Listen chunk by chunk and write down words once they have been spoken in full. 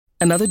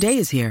Another day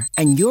is here,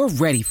 and you're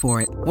ready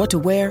for it. What to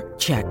wear?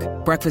 Check.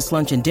 Breakfast,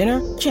 lunch, and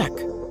dinner? Check.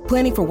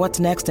 Planning for what's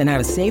next and how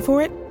to save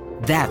for it?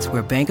 That's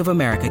where Bank of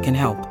America can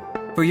help.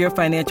 For your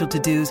financial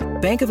to-dos,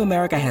 Bank of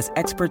America has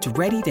experts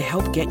ready to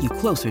help get you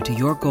closer to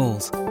your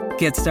goals.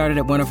 Get started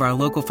at one of our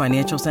local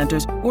financial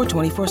centers or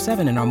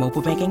 24/7 in our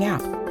mobile banking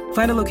app.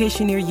 Find a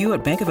location near you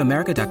at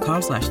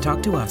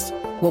bankofamerica.com/talktous.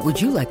 What would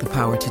you like the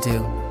power to do?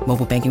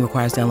 Mobile banking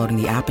requires downloading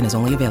the app and is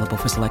only available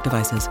for select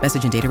devices.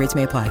 Message and data rates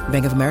may apply.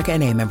 Bank of America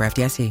N.A., member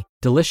FDIC.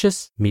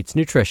 Delicious meets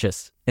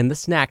nutritious in the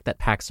snack that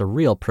packs a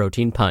real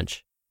protein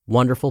punch.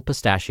 Wonderful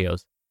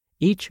Pistachios.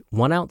 Each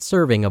 1 ounce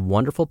serving of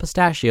Wonderful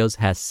Pistachios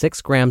has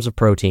 6 grams of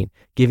protein,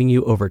 giving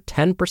you over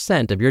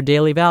 10% of your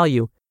daily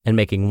value and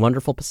making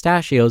Wonderful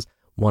Pistachios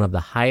one of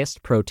the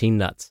highest protein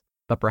nuts.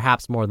 But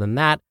perhaps more than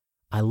that,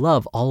 I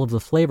love all of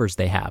the flavors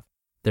they have.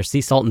 Their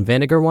sea salt and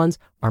vinegar ones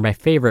are my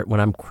favorite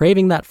when I'm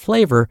craving that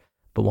flavor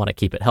but want to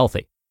keep it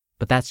healthy.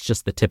 But that's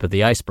just the tip of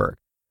the iceberg.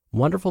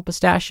 Wonderful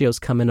Pistachios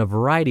come in a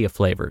variety of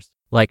flavors,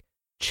 like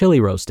chili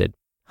roasted,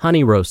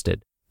 honey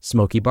roasted,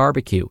 smoky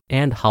barbecue,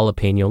 and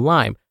jalapeno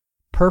lime,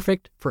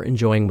 perfect for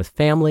enjoying with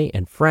family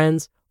and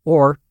friends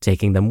or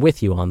taking them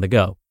with you on the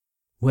go.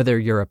 Whether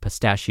you're a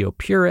pistachio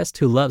purist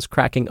who loves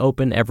cracking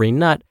open every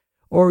nut,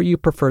 or you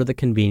prefer the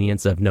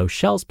convenience of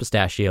no-shells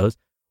pistachios,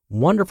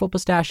 Wonderful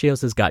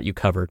Pistachios has got you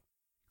covered.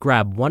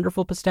 Grab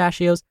Wonderful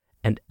Pistachios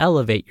and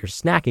elevate your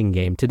snacking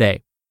game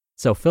today.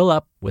 So fill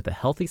up with a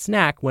healthy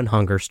snack when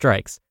hunger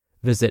strikes.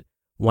 Visit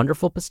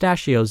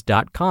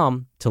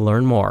wonderfulpistachios.com to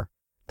learn more.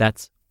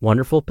 That's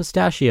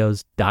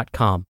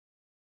wonderfulpistachios.com.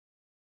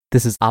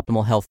 This is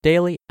Optimal Health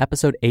Daily,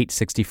 episode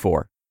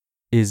 864.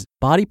 Is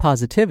Body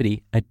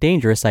Positivity a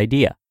Dangerous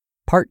Idea?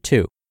 Part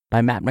 2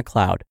 by Matt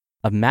McLeod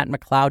of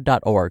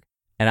mattmcleod.org.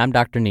 And I'm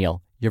Dr.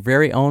 Neil, your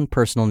very own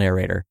personal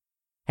narrator.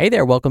 Hey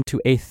there, welcome to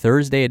a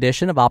Thursday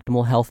edition of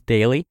Optimal Health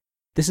Daily.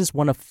 This is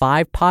one of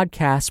 5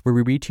 podcasts where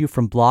we read to you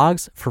from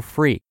blogs for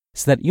free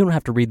so that you don't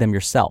have to read them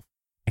yourself,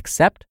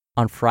 except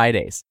on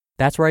Fridays.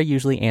 That's where I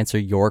usually answer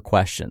your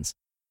questions.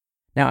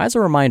 Now, as a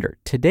reminder,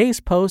 today's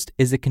post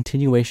is a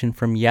continuation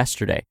from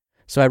yesterday,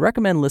 so I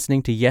recommend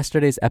listening to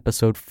yesterday's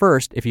episode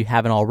first if you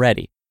haven't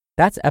already.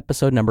 That's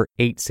episode number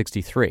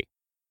 863.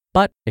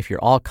 But if you're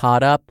all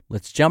caught up,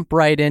 let's jump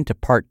right into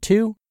part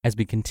 2 as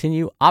we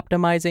continue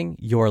optimizing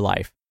your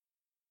life.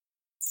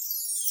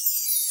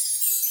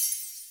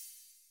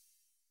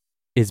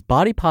 Is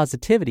Body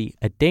Positivity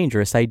a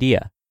Dangerous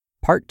Idea?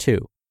 Part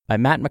 2 by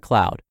Matt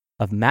McLeod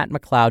of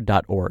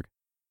mattmcleod.org.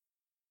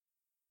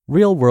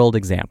 Real-world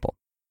example.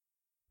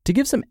 To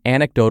give some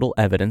anecdotal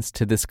evidence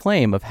to this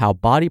claim of how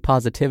body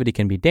positivity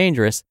can be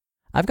dangerous,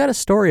 I've got a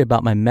story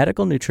about my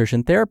medical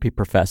nutrition therapy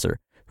professor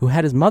who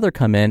had his mother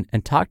come in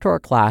and talk to our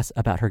class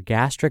about her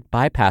gastric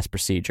bypass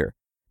procedure.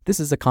 This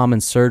is a common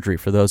surgery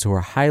for those who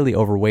are highly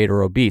overweight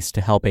or obese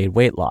to help aid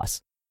weight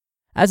loss.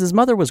 As his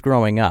mother was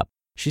growing up,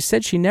 she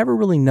said she never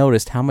really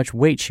noticed how much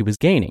weight she was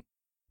gaining.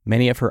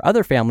 Many of her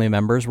other family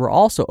members were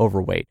also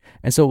overweight,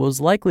 and so it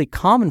was likely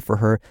common for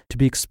her to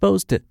be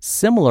exposed to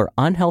similar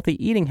unhealthy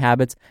eating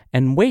habits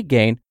and weight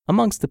gain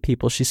amongst the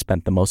people she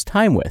spent the most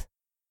time with.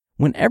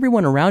 When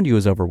everyone around you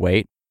is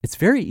overweight, it's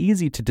very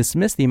easy to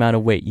dismiss the amount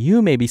of weight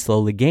you may be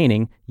slowly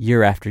gaining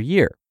year after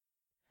year.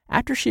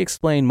 After she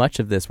explained much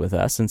of this with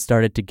us and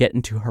started to get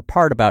into her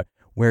part about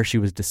where she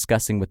was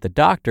discussing with the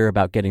doctor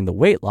about getting the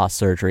weight loss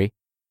surgery,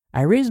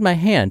 I raised my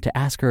hand to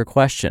ask her a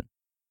question.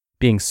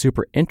 Being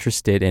super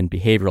interested in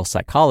behavioral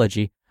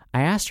psychology,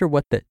 I asked her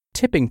what the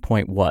tipping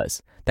point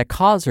was that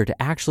caused her to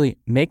actually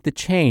make the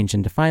change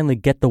and to finally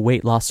get the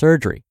weight loss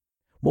surgery.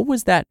 What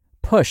was that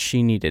push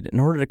she needed in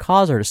order to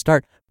cause her to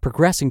start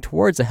progressing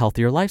towards a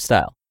healthier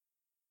lifestyle?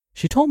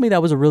 She told me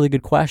that was a really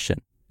good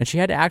question, and she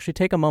had to actually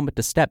take a moment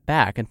to step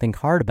back and think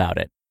hard about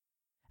it.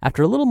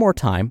 After a little more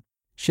time,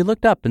 she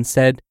looked up and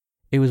said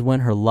it was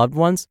when her loved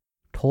ones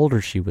told her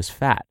she was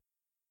fat.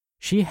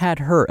 She had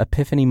her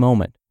epiphany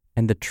moment,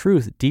 and the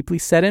truth deeply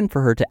set in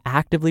for her to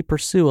actively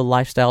pursue a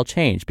lifestyle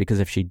change because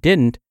if she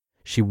didn't,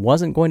 she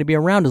wasn't going to be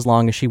around as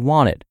long as she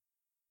wanted.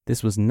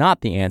 This was not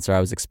the answer I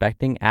was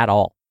expecting at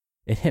all.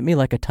 It hit me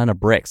like a ton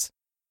of bricks.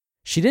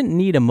 She didn't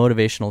need a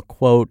motivational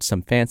quote,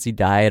 some fancy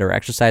diet or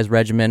exercise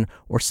regimen,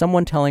 or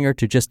someone telling her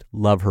to just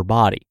love her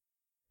body.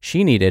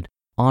 She needed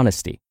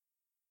honesty.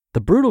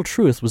 The brutal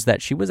truth was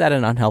that she was at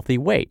an unhealthy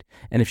weight,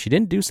 and if she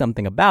didn't do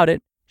something about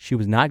it, she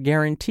was not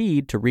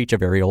guaranteed to reach a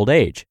very old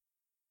age.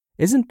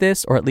 Isn't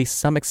this, or at least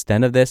some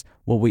extent of this,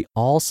 what we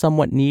all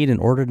somewhat need in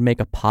order to make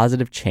a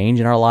positive change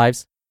in our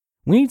lives?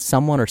 We need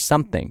someone or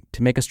something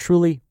to make us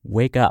truly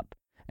wake up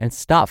and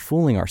stop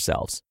fooling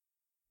ourselves.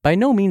 By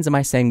no means am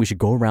I saying we should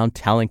go around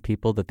telling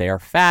people that they are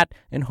fat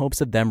in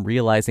hopes of them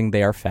realizing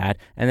they are fat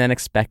and then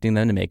expecting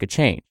them to make a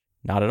change.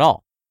 Not at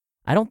all.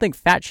 I don't think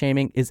fat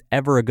shaming is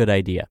ever a good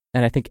idea,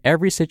 and I think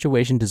every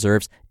situation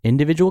deserves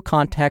individual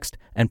context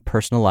and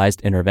personalized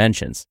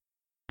interventions.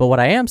 But what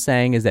I am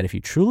saying is that if you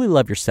truly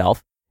love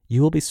yourself,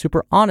 you will be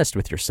super honest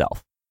with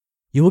yourself.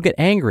 You will get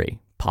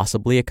angry,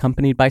 possibly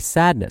accompanied by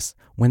sadness,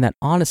 when that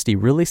honesty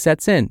really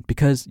sets in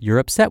because you're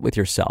upset with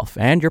yourself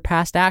and your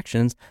past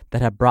actions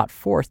that have brought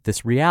forth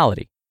this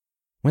reality.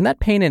 When that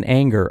pain and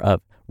anger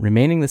of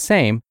remaining the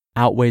same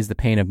outweighs the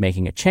pain of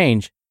making a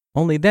change,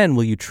 only then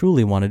will you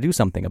truly want to do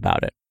something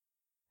about it.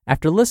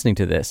 After listening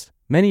to this,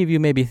 many of you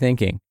may be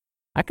thinking,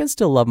 I can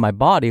still love my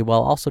body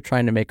while also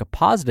trying to make a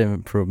positive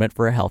improvement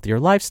for a healthier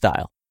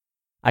lifestyle.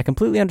 I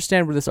completely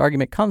understand where this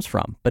argument comes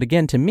from, but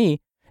again, to me,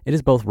 it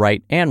is both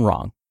right and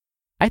wrong.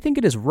 I think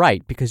it is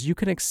right because you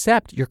can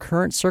accept your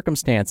current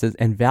circumstances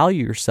and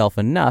value yourself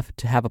enough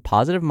to have a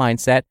positive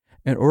mindset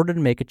in order to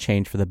make a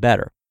change for the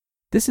better.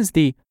 This is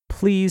the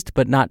pleased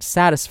but not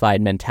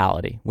satisfied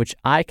mentality, which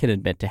I can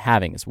admit to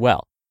having as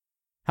well.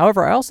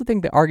 However, I also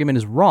think the argument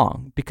is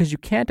wrong because you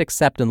can't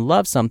accept and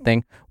love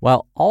something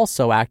while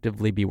also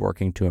actively be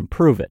working to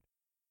improve it.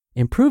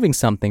 Improving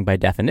something, by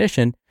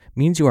definition,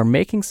 means you are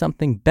making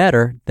something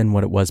better than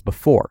what it was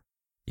before.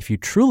 If you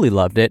truly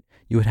loved it,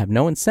 you would have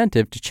no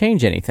incentive to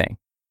change anything.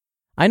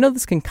 I know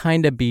this can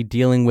kind of be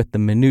dealing with the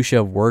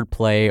minutia of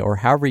wordplay or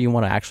however you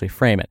want to actually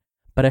frame it,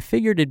 but I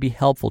figured it'd be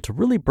helpful to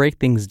really break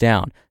things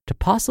down to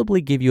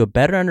possibly give you a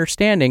better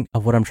understanding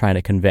of what I'm trying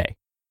to convey.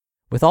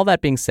 With all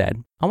that being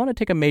said, I want to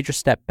take a major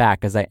step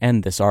back as I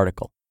end this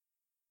article.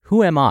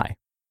 Who am I?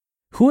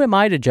 Who am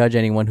I to judge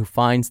anyone who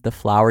finds the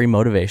flowery,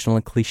 motivational,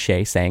 and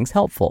cliche sayings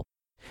helpful?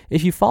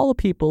 If you follow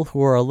people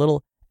who are a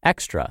little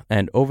extra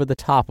and over the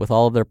top with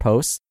all of their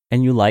posts,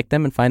 and you like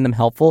them and find them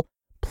helpful,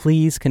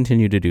 please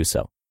continue to do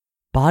so.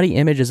 Body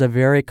image is a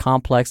very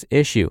complex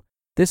issue.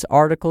 This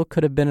article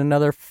could have been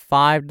another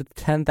 5,000 to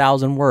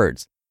 10,000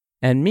 words.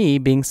 And me,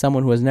 being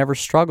someone who has never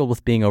struggled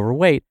with being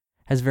overweight,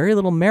 has very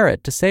little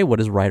merit to say what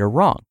is right or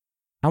wrong.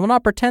 I will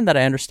not pretend that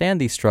I understand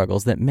these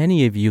struggles that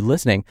many of you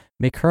listening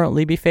may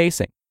currently be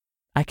facing.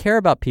 I care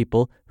about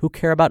people who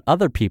care about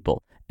other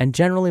people and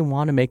generally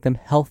want to make them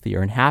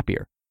healthier and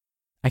happier.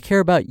 I care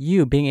about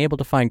you being able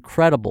to find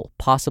credible,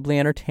 possibly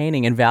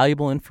entertaining, and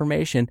valuable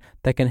information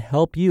that can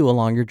help you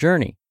along your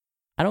journey.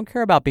 I don't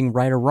care about being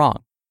right or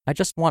wrong. I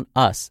just want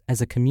us, as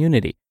a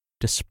community,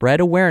 to spread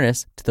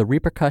awareness to the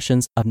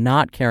repercussions of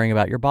not caring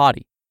about your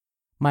body.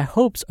 My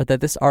hopes are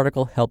that this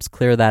article helps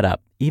clear that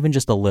up, even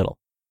just a little.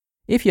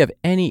 If you have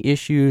any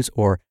issues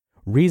or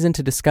reason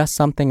to discuss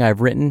something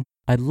I've written,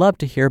 I'd love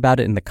to hear about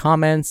it in the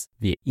comments,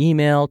 via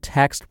email,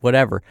 text,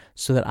 whatever,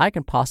 so that I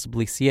can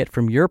possibly see it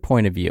from your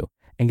point of view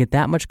and get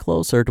that much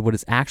closer to what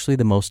is actually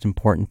the most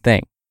important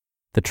thing,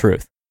 the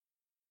truth.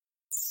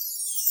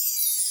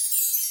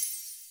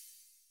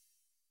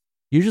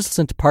 You just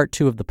listened to part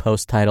 2 of the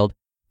post titled,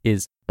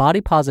 Is Body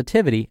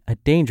Positivity a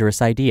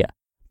Dangerous Idea?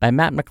 By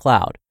Matt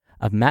McLeod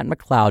of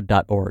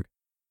mattmcleod.org.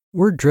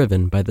 We're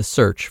driven by the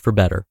search for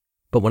better,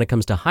 but when it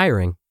comes to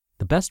hiring,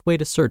 the best way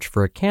to search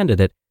for a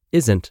candidate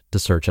isn't to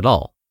search at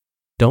all.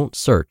 Don't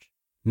search,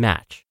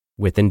 match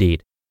with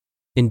Indeed.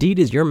 Indeed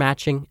is your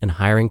matching and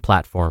hiring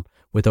platform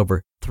with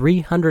over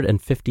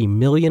 350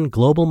 million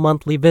global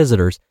monthly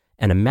visitors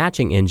and a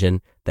matching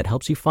engine that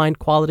helps you find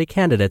quality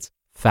candidates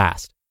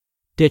fast.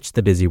 Ditch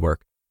the busy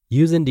work.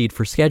 Use Indeed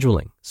for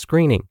scheduling,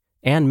 screening,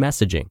 and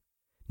messaging.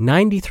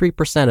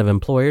 93% of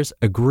employers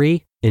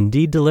agree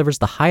Indeed delivers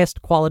the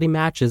highest quality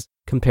matches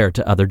compared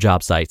to other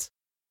job sites.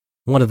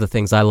 One of the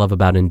things I love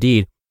about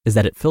Indeed is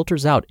that it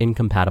filters out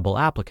incompatible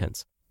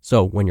applicants.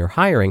 So when you're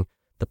hiring,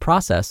 the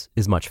process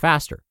is much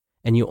faster,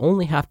 and you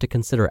only have to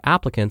consider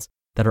applicants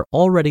that are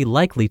already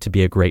likely to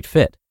be a great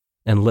fit.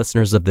 And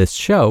listeners of this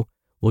show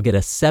will get a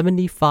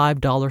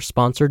 $75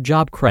 sponsored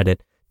job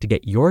credit to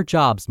get your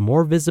jobs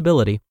more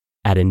visibility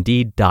at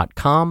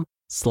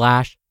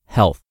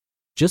Indeed.com/health.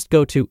 Just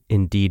go to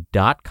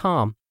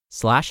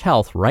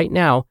Indeed.com/health right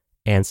now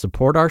and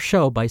support our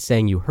show by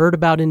saying you heard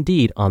about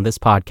Indeed on this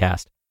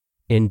podcast.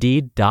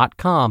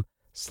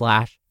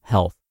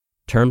 Indeed.com/health.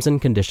 Terms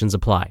and conditions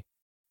apply.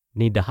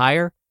 Need to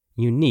hire?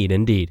 You need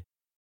Indeed.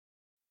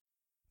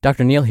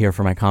 Dr. Neal here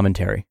for my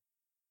commentary.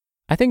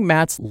 I think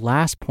Matt's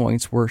last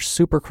points were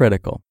super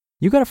critical.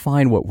 You got to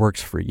find what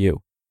works for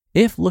you.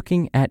 If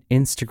looking at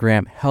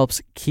Instagram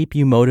helps keep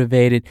you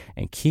motivated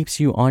and keeps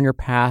you on your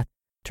path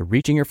to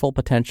reaching your full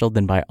potential,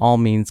 then by all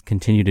means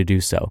continue to do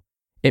so.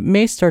 It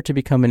may start to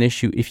become an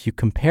issue if you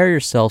compare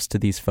yourselves to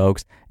these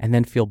folks and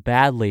then feel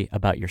badly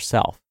about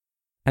yourself.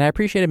 And I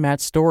appreciated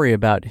Matt's story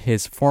about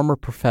his former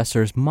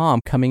professor's mom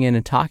coming in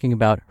and talking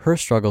about her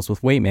struggles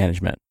with weight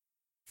management.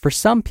 For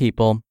some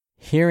people,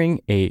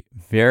 hearing a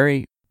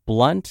very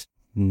blunt,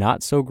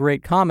 not so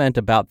great comment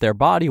about their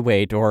body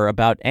weight or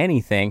about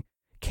anything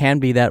can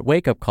be that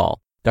wake-up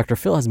call. Dr.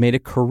 Phil has made a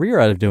career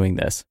out of doing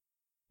this.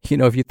 You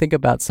know, if you think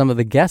about some of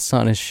the guests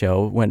on his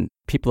show, when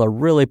people are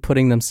really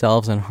putting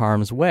themselves in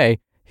harm's way,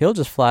 he'll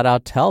just flat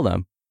out tell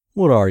them,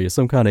 "What are you,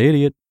 some kind of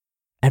idiot?"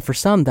 And for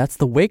some, that's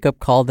the wake-up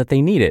call that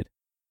they needed.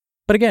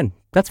 But again,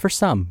 that's for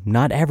some,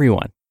 not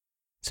everyone.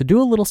 So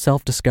do a little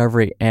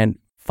self-discovery and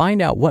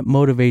find out what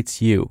motivates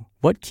you,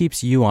 what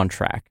keeps you on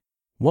track,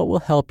 what will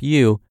help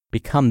you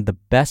become the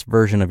best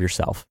version of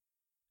yourself.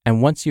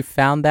 And once you've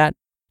found that,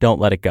 don't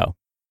let it go.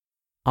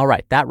 All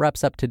right, that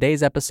wraps up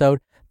today's episode.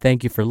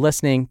 Thank you for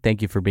listening.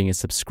 Thank you for being a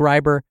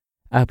subscriber.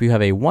 I hope you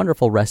have a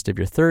wonderful rest of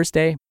your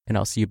Thursday, and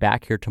I'll see you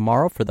back here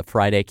tomorrow for the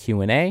Friday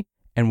Q&A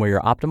and where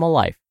your optimal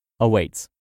life awaits.